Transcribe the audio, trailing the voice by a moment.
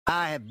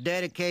I have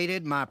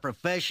dedicated my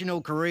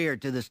professional career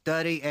to the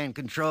study and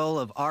control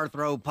of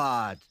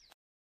arthropods.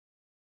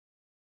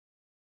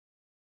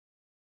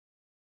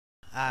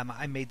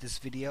 I'm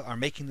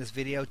making this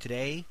video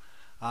today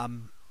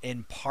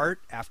in part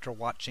after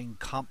watching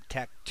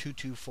CompTech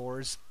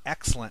 224's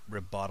excellent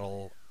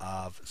rebuttal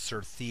of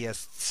Sir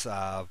Theist's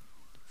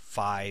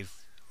five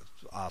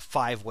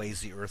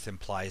ways the Earth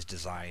implies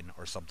design,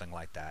 or something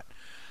like that.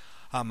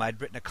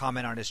 I'd written a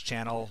comment on his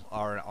channel,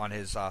 or on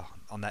his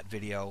on that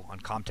video, on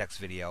CompTech's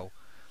video,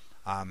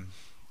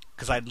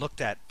 because I'd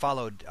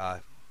followed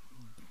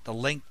the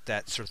link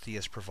that Sir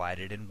Theist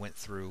provided and went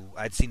through.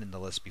 I'd seen in the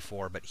list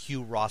before, but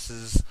Hugh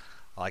Ross's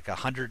like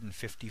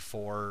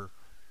 154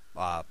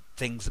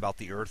 things about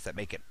the Earth that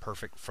make it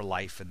perfect for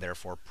life and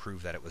therefore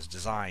prove that it was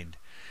designed.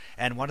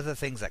 And one of the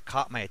things that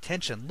caught my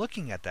attention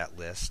looking at that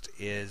list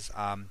is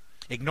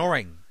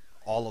ignoring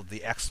all of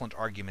the excellent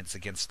arguments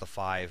against the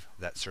five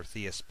that Sir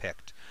Theist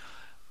picked,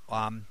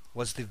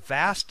 was the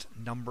vast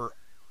number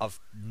of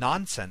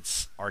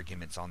nonsense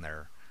arguments on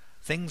there.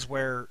 Things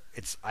where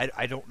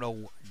I don't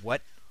know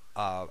what,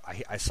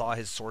 I saw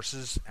his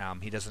sources.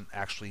 He doesn't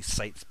actually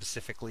cite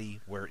specifically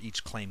where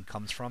each claim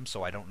comes from,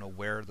 so I don't know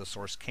where the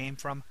source came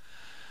from.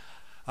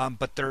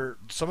 But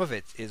some of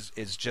it is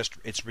just,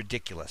 it's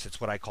ridiculous.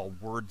 It's what I call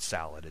word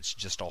salad. It's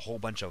just a whole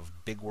bunch of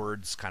big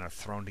words kind of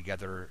thrown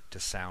together to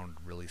sound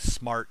really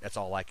smart. That's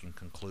all I can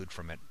conclude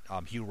from it.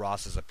 Hugh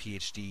Ross is a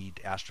PhD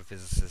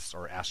astrophysicist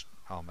or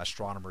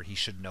astronomer. He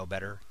should know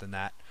better than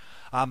that.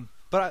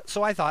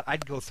 So I thought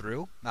I'd go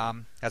through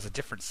as a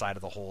different side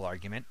of the whole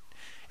argument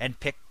and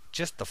pick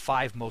just the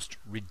 5 most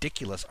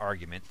ridiculous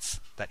arguments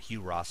that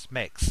Hugh Ross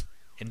makes.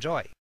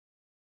 Enjoy.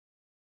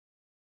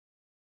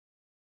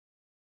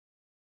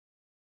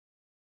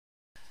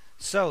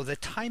 So, the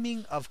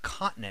timing of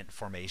continent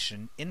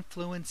formation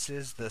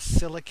influences the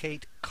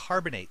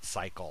silicate-carbonate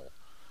cycle,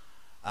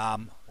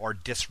 or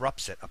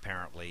disrupts it,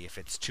 apparently, if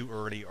it's too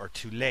early or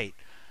too late.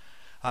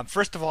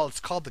 First of all, it's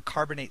called the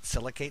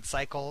carbonate-silicate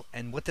cycle,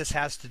 and what this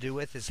has to do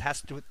with is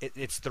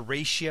it's the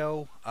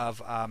ratio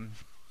of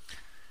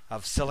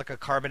silica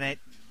carbonate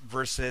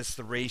versus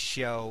the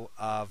ratio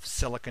of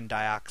silicon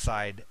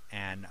dioxide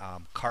and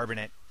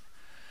carbonate.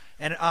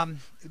 And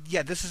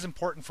yeah, this is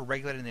important for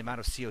regulating the amount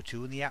of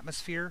CO2 in the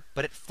atmosphere,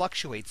 but it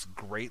fluctuates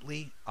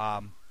greatly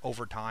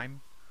over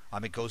time.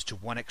 It goes to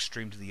one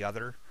extreme to the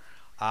other.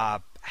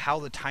 How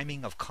the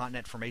timing of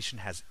continent formation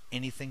has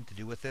anything to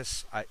do with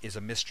this is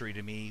a mystery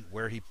to me.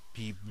 Where he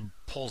really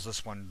pulls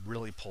this one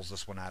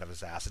out of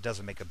his ass. It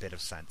doesn't make a bit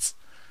of sense.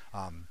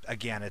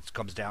 Again, it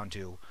comes down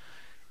to,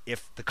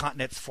 if the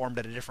continent's formed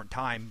at a different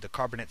time, the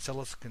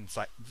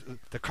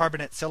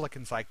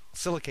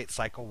carbonate-silicate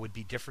cycle would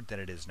be different than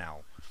it is now.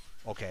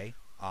 Okay,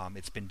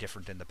 it's been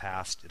different in the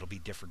past. It'll be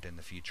different in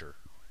the future.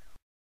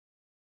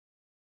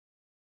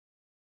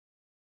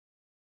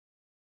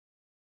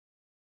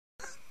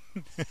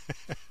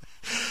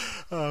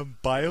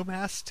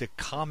 Biomass to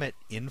comet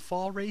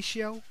infall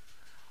ratio.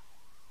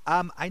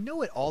 I know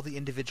what all the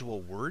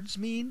individual words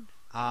mean.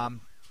 I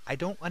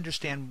don't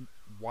understand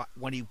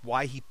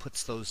why he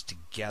puts those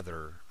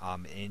together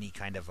in any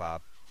kind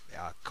of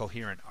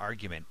coherent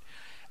argument.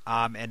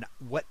 And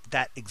what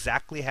that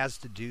exactly has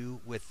to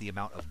do with the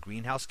amount of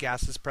greenhouse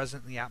gases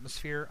present in the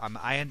atmosphere.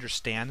 I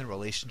understand the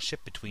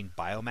relationship between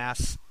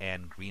biomass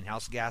and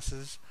greenhouse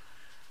gases.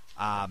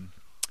 How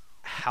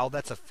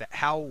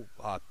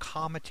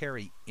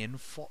cometary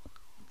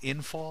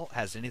infall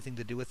has anything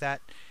to do with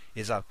that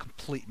is a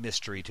complete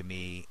mystery to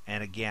me.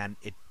 And again,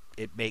 it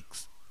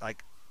makes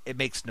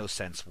no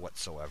sense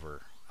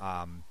whatsoever.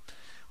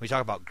 When we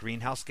talk about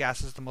greenhouse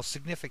gases, the most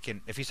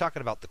significant, if you're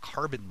talking about the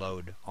carbon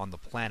load on the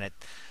planet,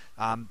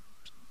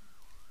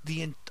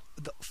 the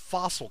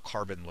fossil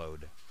carbon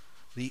load,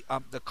 the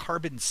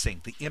carbon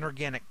sink, the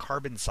inorganic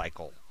carbon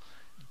cycle,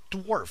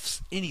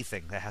 dwarfs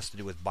anything that has to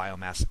do with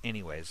biomass,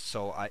 anyways.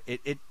 So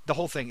the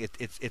whole thing,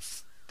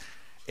 it's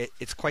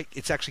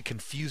actually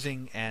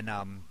confusing and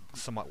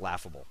somewhat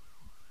laughable.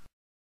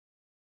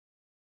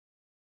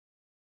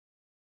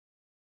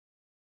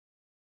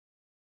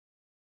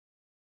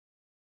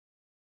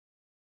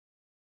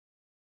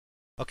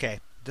 Okay,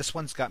 this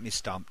one's got me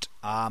stumped.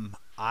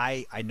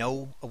 I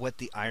know what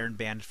the iron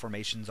band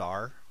formations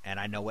are, and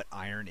I know what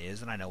iron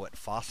is, and I know what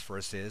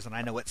phosphorus is, and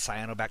I know what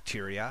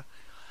cyanobacteria,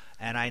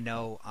 and I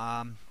know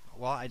I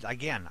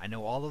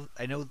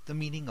know the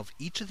meaning of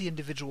each of the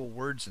individual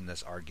words in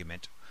this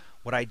argument.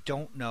 What I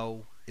don't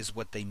know is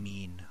what they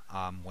mean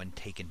when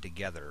taken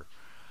together.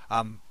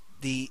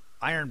 The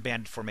iron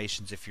band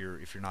formations, if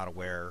you're not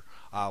aware,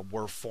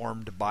 were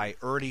formed by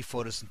early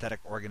photosynthetic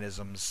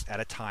organisms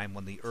at a time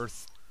when the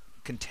Earth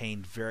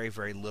contained very,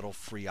 very little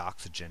free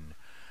oxygen,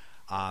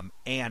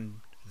 and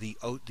the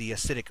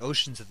acidic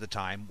oceans at the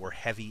time were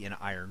heavy and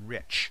iron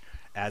rich.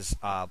 As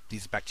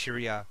these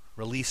bacteria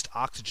released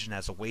oxygen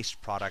as a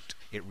waste product,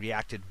 it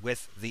reacted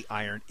with the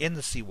iron in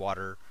the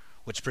seawater,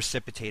 which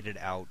precipitated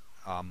out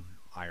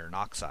iron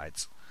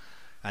oxides.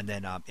 and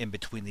then in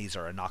between these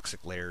are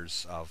anoxic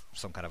layers of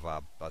some kind of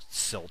a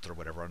silt or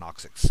whatever,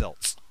 anoxic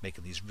silts,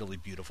 making these really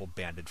beautiful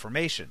banded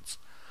formations.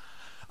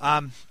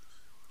 Um,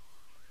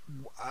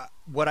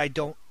 what I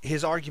don't,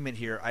 his argument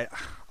here,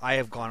 I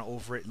have gone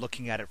over it,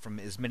 looking at it from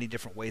as many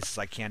different ways as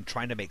I can,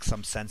 trying to make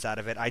some sense out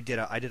of it. I did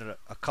a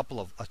couple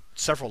of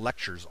several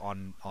lectures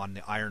on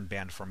the iron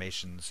band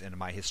formations in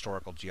my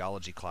historical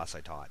geology class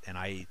I taught, and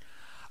I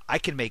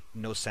can make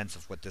no sense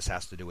of what this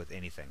has to do with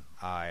anything.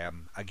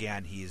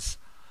 Again, he's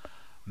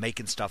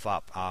making stuff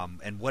up,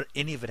 and what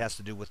any of it has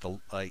to do with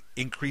the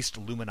increased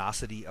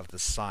luminosity of the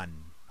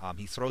sun.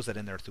 He throws it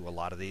in there through a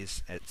lot of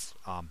these. It's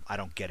I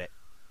don't get it.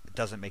 It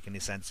doesn't make any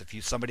sense. If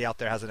somebody out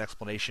there has an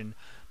explanation,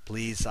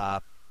 please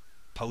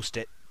post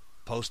it.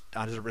 Post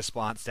as a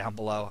response down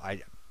below.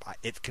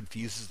 It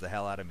confuses the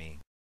hell out of me.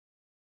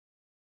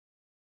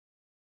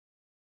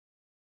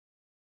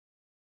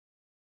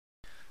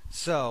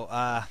 So,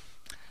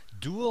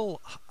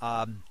 dual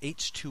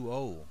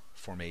H2O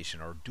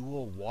formation, or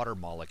dual water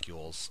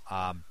molecules.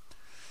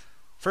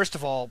 First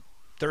of all,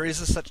 there is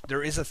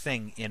a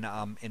thing in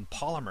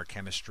polymer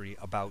chemistry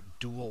about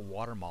dual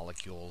water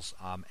molecules,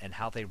 and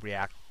how they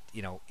react,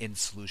 in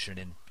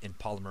solution, in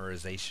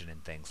polymerization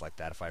and things like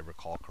that, if I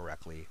recall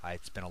correctly.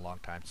 It's been a long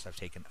time since I've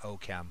taken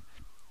OChem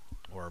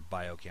or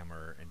biochem,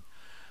 or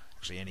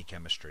actually any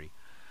chemistry.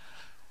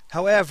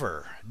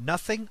 However,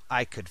 nothing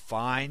I could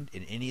find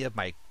in any of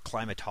my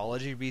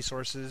climatology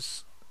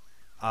resources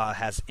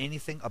has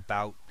anything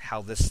about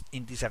how these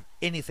have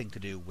anything to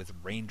do with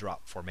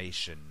raindrop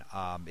formation.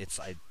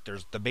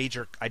 There's the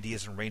major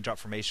ideas in raindrop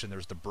formation.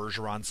 There's the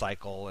Bergeron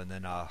cycle, and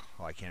then I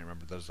can't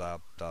remember those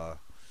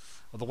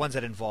the ones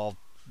that involve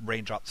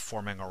raindrops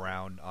forming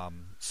around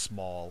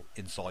small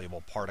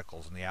insoluble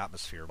particles in the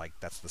atmosphere. Like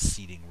that's the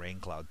seeding rain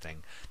cloud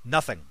thing.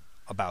 Nothing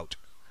about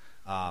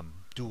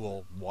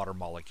dual water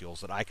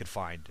molecules that I could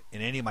find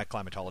in any of my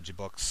climatology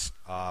books.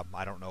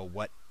 I don't know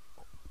what.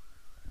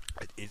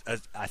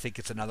 I think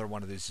it's another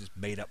one of these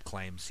made-up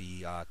claims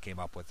he came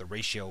up with. The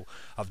ratio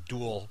of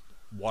dual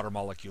water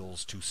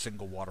molecules to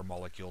single water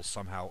molecules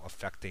somehow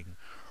affecting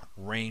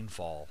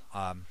rainfall.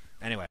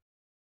 Anyway.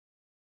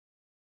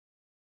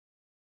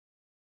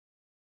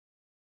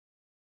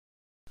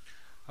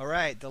 All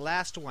right, the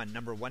last one,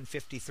 number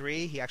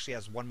 153. He actually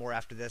has one more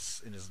after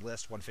this in his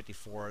list,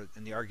 154,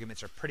 and the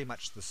arguments are pretty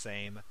much the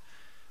same.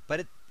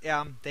 But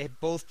they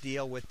both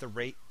deal with the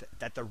rate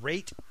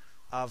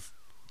of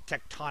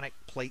tectonic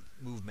plate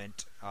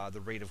movement,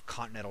 the rate of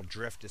continental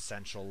drift,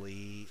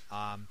 essentially,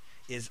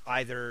 is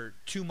either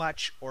too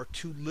much or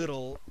too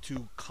little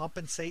to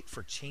compensate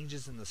for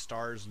changes in the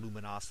star's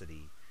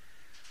luminosity,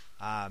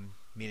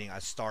 meaning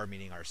a star,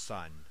 meaning our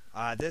sun.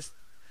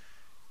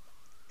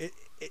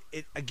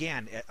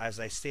 Again, as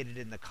I stated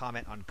in the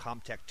comment on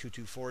Comtech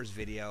 224's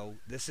video,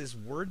 this is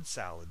word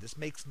salad. This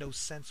makes no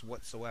sense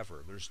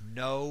whatsoever. There's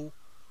no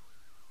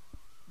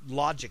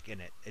logic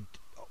in it.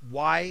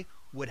 Why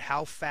would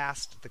how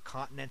fast the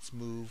continents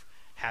move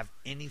have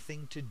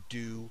anything to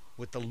do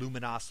with the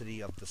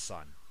luminosity of the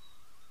sun?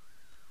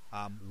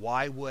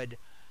 What would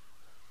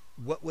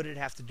it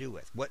have to do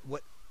with?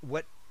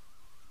 What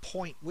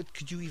point? What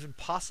could you even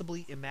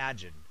possibly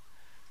imagine?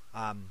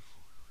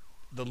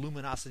 The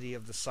luminosity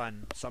of the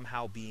sun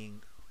somehow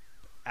being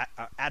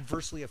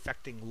adversely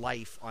affecting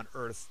life on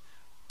Earth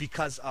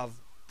because of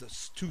the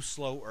too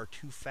slow or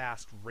too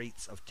fast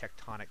rates of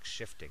tectonic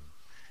shifting.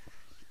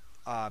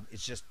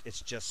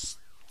 It's just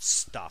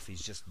stuff.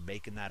 He's just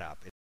making that up.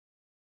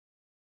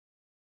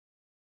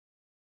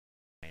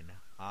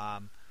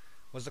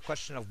 Was the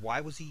question of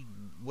what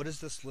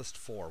is this list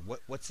for?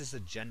 What's his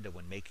agenda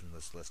when making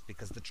this list?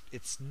 Because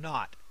it's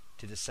not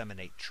to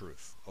disseminate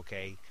truth.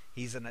 Okay,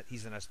 he's an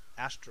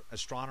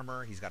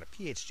astronomer. He's got a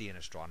PhD in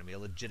astronomy, a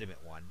legitimate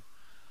one.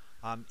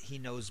 He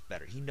knows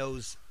better. He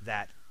knows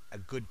that a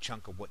good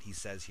chunk of what he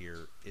says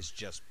here is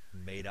just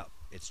made up.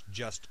 It's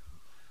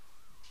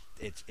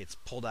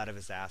pulled out of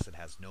his ass. It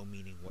has no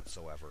meaning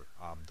whatsoever.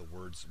 The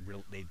words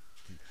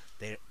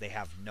they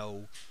have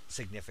no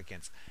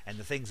significance. And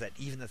the things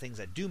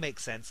that do make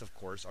sense, of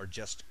course, are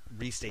just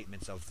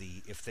restatements of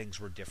the if things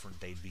were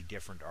different, they'd be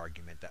different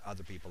argument that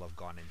other people have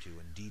gone into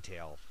in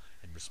detail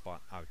and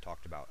I've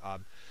talked about.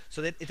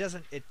 So that it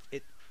doesn't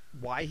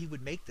why he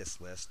would make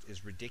this list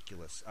is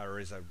ridiculous, or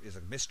is a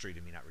mystery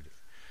to me, not ridiculous.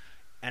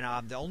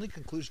 And the only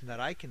conclusion that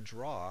I can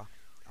draw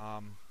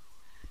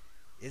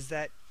is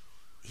that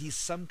he's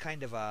some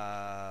kind of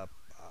a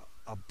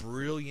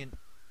brilliant,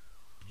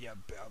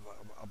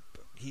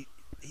 he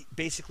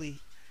basically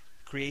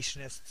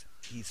creationist.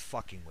 He's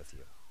fucking with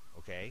you,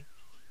 okay?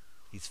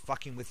 He's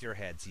fucking with your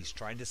heads. He's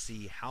trying to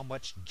see how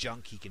much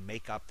junk he can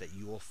make up that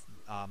you will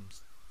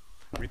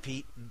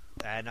repeat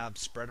and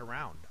spread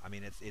around. I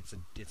mean, it's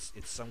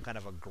some kind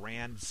of a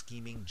grand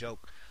scheming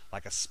joke,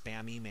 like a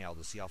spam email,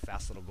 to see how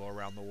fast it'll go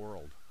around the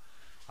world.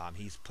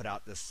 He's put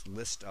out this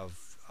list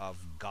of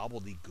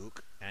gobbledygook,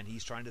 and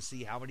he's trying to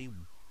see how many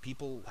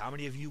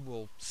of you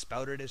will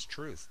spout it as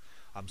truth.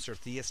 Sir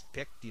Theist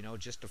picked,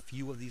 just a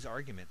few of these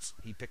arguments.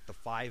 He picked the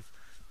 5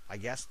 I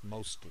guess,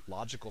 most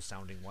logical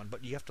sounding one,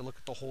 but you have to look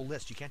at the whole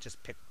list. You can't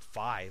just pick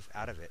 5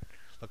 out of it.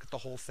 Look at the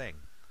whole thing.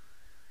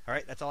 All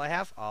right, that's all I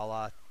have.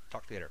 I'll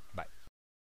talk to you later. Bye.